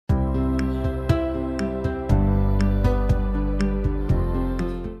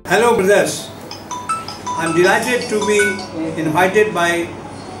Hello brothers, I am delighted to be invited by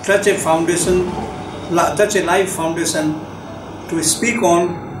Touch a Life Foundation to speak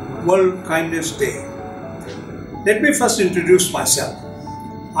on World Kindness Day. Let me first introduce myself.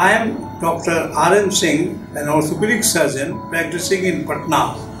 I am Dr. Singh, an orthopedic surgeon practicing in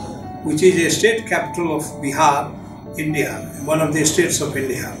Patna, which is a state capital of Bihar, India, one of the states of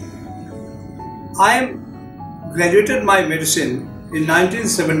India. I graduated my medicine in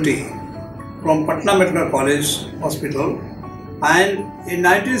 1970 from Patna Medical College Hospital, and in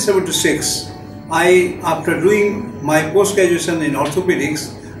 1976, after doing my post-graduation in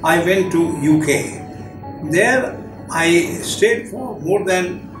orthopedics, I went to UK. There I stayed for more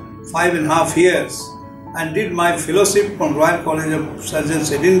than 5.5 years and did my fellowship from Royal College of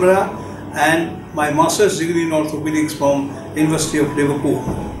Surgeons, Edinburgh, and my master's degree in orthopedics from University of Liverpool.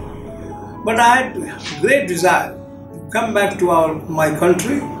 But I had great desire to come back to my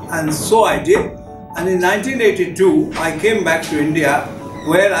country, and so I did. And in 1982, I came back to India,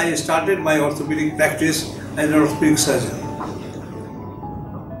 where I started my orthopedic practice as an orthopedic surgeon.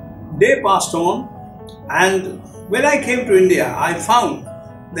 Day passed on, and when I came to India, I found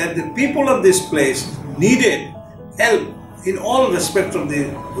that the people of this place needed help in all respects of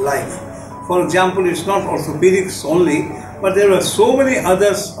their life. For example, it's not orthopedics only, but there were so many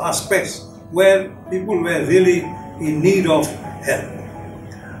other aspects where people were really in need of help.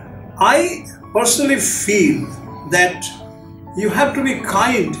 I personally feel that you have to be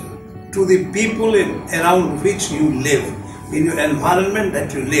kind to the people around which you live, in your environment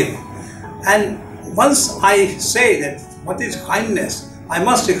that you live. And once I say that what is kindness, I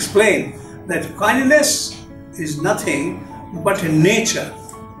must explain that kindness is nothing but a nature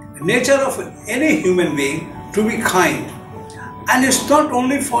of any human being to be kind. And it's not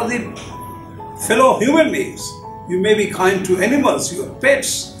only for the fellow human beings. You may be kind to animals, your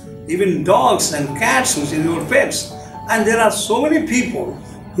pets, even dogs and cats, which are your pets. And there are so many people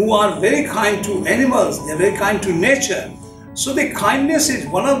who are very kind to animals, they're very kind to nature. So the kindness is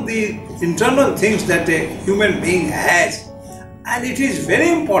one of the internal things that a human being has. And it is very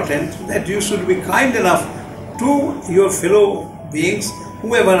important that you should be kind enough to your fellow beings,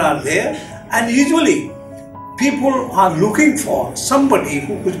 whoever are there. And usually people are looking for somebody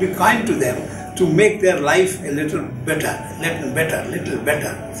who could be kind to them to make their life a little better.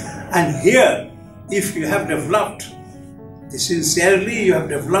 And here, if you have developed sincerely, you have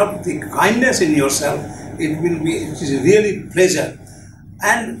developed the kindness in yourself, it is really pleasure.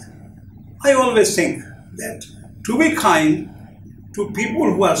 And I always think that to be kind to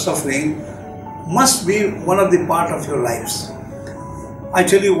people who are suffering must be one of the part of your lives. I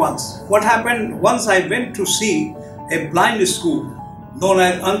tell you what happened once I went to see a blind school known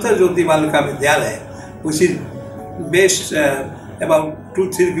as Jyoti Balika Vidyalaya, which is based about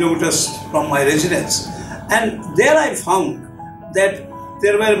 2-3 kilometers from my residence. And there I found that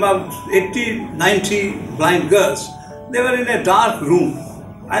there were about 80-90 blind girls. They were in a dark room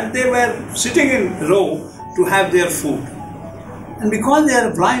and they were sitting in a row to have their food. And because they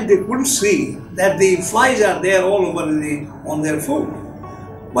are blind, they couldn't see that the flies are there all over on their food.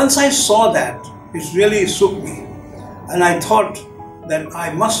 Once I saw that, it really shook me. And I thought that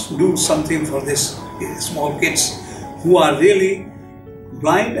I must do something for these small kids who are really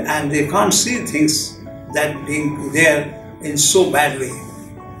blind and they can't see things that being there in so bad way.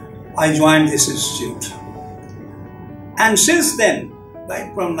 I joined this institute. And since then,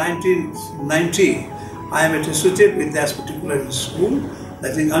 right from 1990, I am associated with that particular school,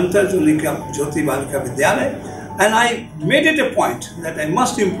 that is Jyoti Balika Vidyalaya, and I made it a point that I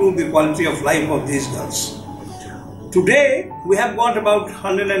must improve the quality of life of these girls. Today, we have got about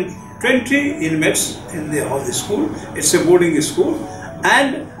 120 inmates in the school. It's a boarding school,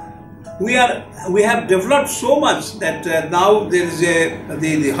 and we have developed so much that now there is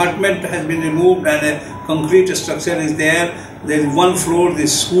the hutment has been removed and a concrete structure is there. There is one floor the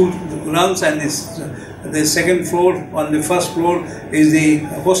school runs, and the second floor, on the first floor, is the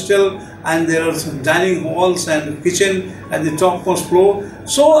hostel, and there are some dining halls and kitchen at the topmost floor.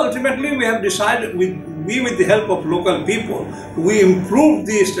 So ultimately we have decided, with the help of local people, we improved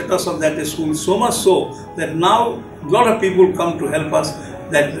the status of that school so much so that now a lot of people come to help us,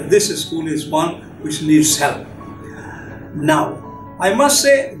 that this school is one which needs help. Now, I must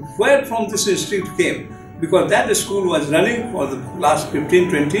say where from this institute came, because that school was running for the last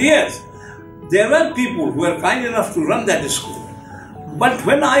 15-20 years. There were people who were kind enough to run that school. But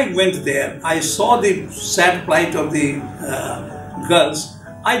when I went there, I saw the sad plight of the girls.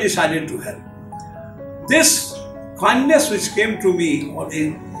 I decided to help. This kindness which came to me, or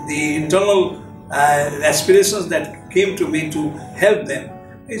the internal aspirations that came to me to help them,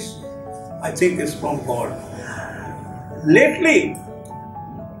 is, I think, is from God. Lately,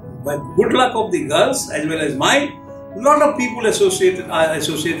 by good luck of the girls as well as mine, a lot of people are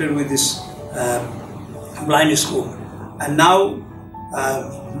associated with this blind school. And now,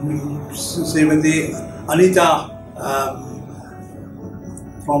 Srimati Anita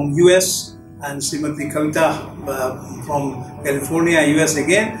from US and Srimati Kavita from California, US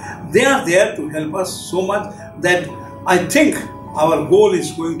again, they are there to help us so much that I think our goal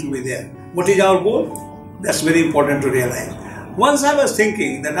is going to be there. What is our goal? That's very important to realize. Once I was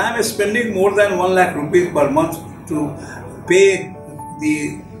thinking that I am spending more than 1 lakh rupees per month to pay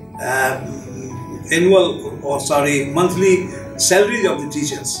the monthly salaries of the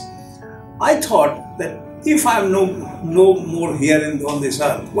teachers. I thought that if I am no more here on this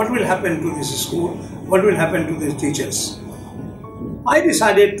earth, what will happen to this school? What will happen to these teachers? I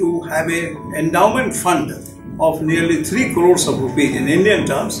decided to have an endowment fund of nearly 3 crores of rupees in Indian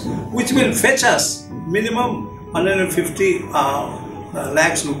terms, which will fetch us minimum 150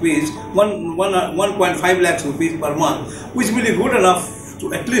 lakhs rupees, 1.5 lakhs rupees per month, which will be good enough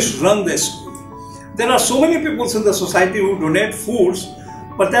to at least run the school. There are so many people in the society who donate foods,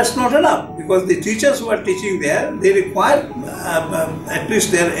 but that's not enough, because the teachers who are teaching there, they require at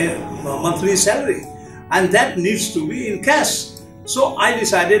least their monthly salary, and that needs to be in cash. So I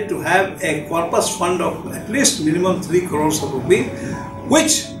decided to have a corpus fund of at least minimum 3 crores of rupees,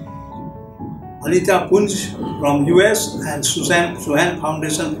 which Anita Punj from US and Suhan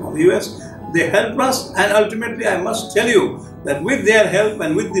Foundation from US, they helped us, and ultimately I must tell you that with their help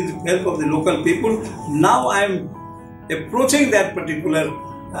and with the help of the local people, now I am approaching that particular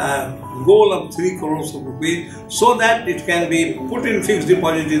goal of 3 crores of rupees, so that it can be put in fixed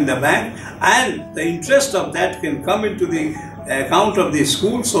deposit in the bank, and the interest of that can come into the account of the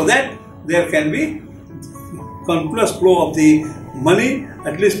school, so that there can be continuous flow of the money,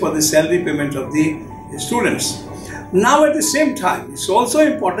 at least for the salary payment of the students. Now at the same time, it's also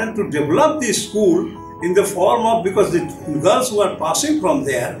important to develop the school in the form of, because the girls who are passing from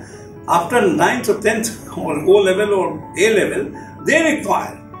there after 9th or 10th or O level or A level, they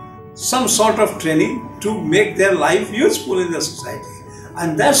require some sort of training to make their life useful in the society.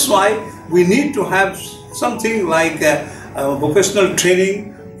 And that's why we need to have something like vocational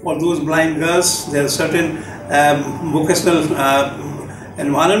training for those blind girls. There are certain vocational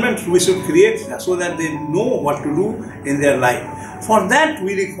environment we should create so that they know what to do in their life. For that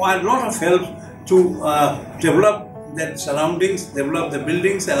we require a lot of help to develop their surroundings, develop the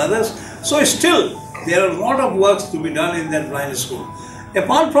buildings and others. So still there are a lot of works to be done in that blind school.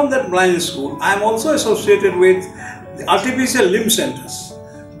 Apart from that blind school, I am also associated with the artificial limb centers,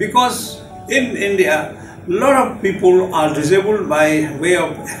 because in India a lot of people are disabled by way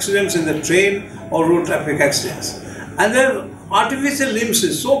of accidents in the train or road traffic accidents, and their artificial limbs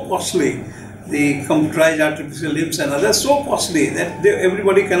is so costly, the computerized artificial limbs and others, so costly that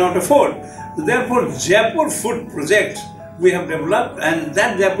everybody cannot afford. So therefore, Jaipur Foot project we have developed, and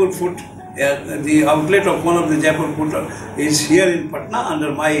that Jaipur Foot, the outlet of one of the Jaipur Foot is here in Patna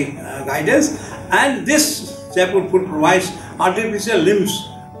under my guidance, and this Jaipur Foot provides artificial limbs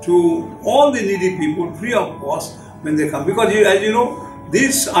to all the needy people free of cost when they come, because as you know,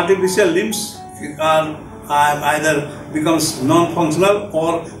 these artificial limbs are either becomes non-functional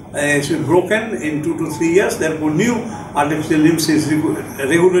or broken in 2 to 3 years. Therefore, new artificial limbs is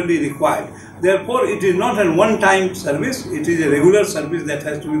regularly required. Therefore, it is not a one-time service, it is a regular service that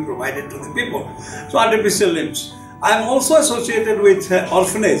has to be provided to the people. So, artificial limbs. I am also associated with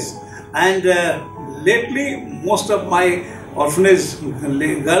orphanage, and lately most of my orphanage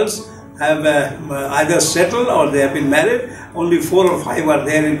girls have either settled or they have been married. Only 4 or 5 are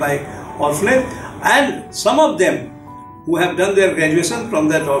there in my orphanage, and some of them who have done their graduation from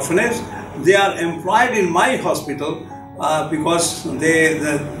that orphanage, they are employed in my hospital because they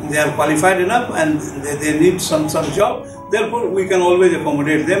are qualified enough and they need some job. Therefore, we can always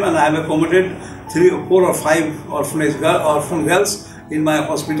accommodate them, and I have accommodated 3 or 4 or 5 orphan girls in my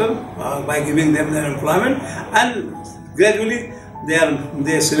hospital by giving them their employment, and gradually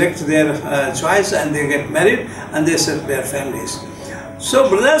they select their choice and they get married and they set their families. So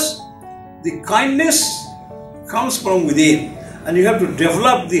brothers, the kindness comes from within, and you have to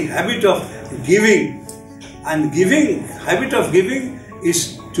develop the habit of giving. And habit of giving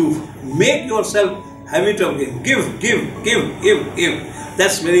is to make yourself habit of giving. Give.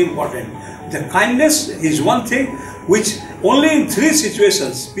 That's very important. The kindness is one thing which only in 3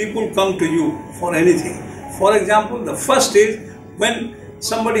 situations people come to you for anything. For example, the first is when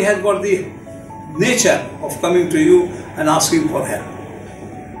somebody has got the nature of coming to you and asking for help.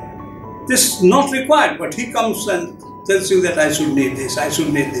 This is not required, but he comes and tells you that I should need this, I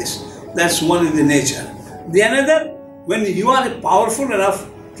should need this. That's one in the nature. The another, when you are powerful enough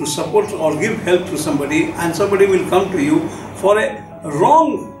to support or give help to somebody, and somebody will come to you for a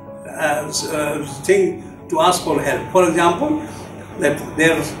wrong thing to ask for help. For example, that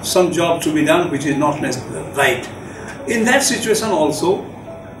there's some job to be done which is not right. In that situation also,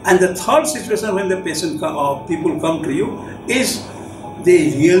 and the third situation when the patient or people come to you is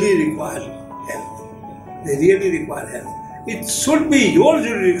they really require help. They really require help. It should be your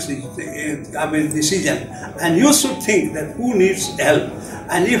decision, and you should think that who needs help.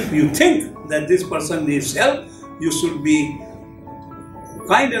 And if you think that this person needs help, you should be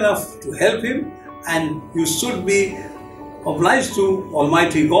kind enough to help him, and you should be obliged to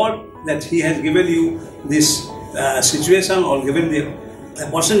Almighty God that He has given you this situation or given the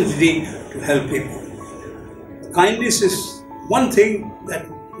opportunity to help people. Kindness is one thing that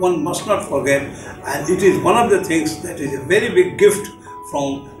one must not forget, and it is one of the things that is a very big gift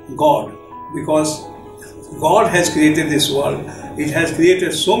from God, because God has created this world. It has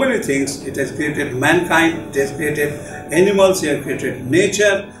created so many things. It has created mankind, it has created animals, it has created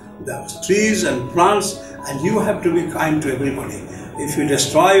nature, the trees and plants, and you have to be kind to everybody. If you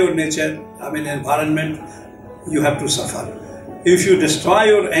destroy your nature, environment, you have to suffer. If you destroy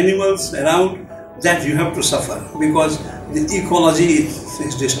your animals around, that you have to suffer, because the ecology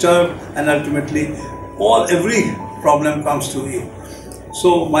is disturbed, and ultimately every problem comes to you.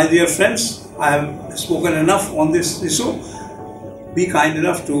 So my dear friends, I have spoken enough on this issue. Be kind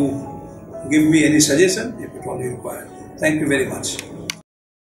enough to give me any suggestion if it only required. Thank you very much.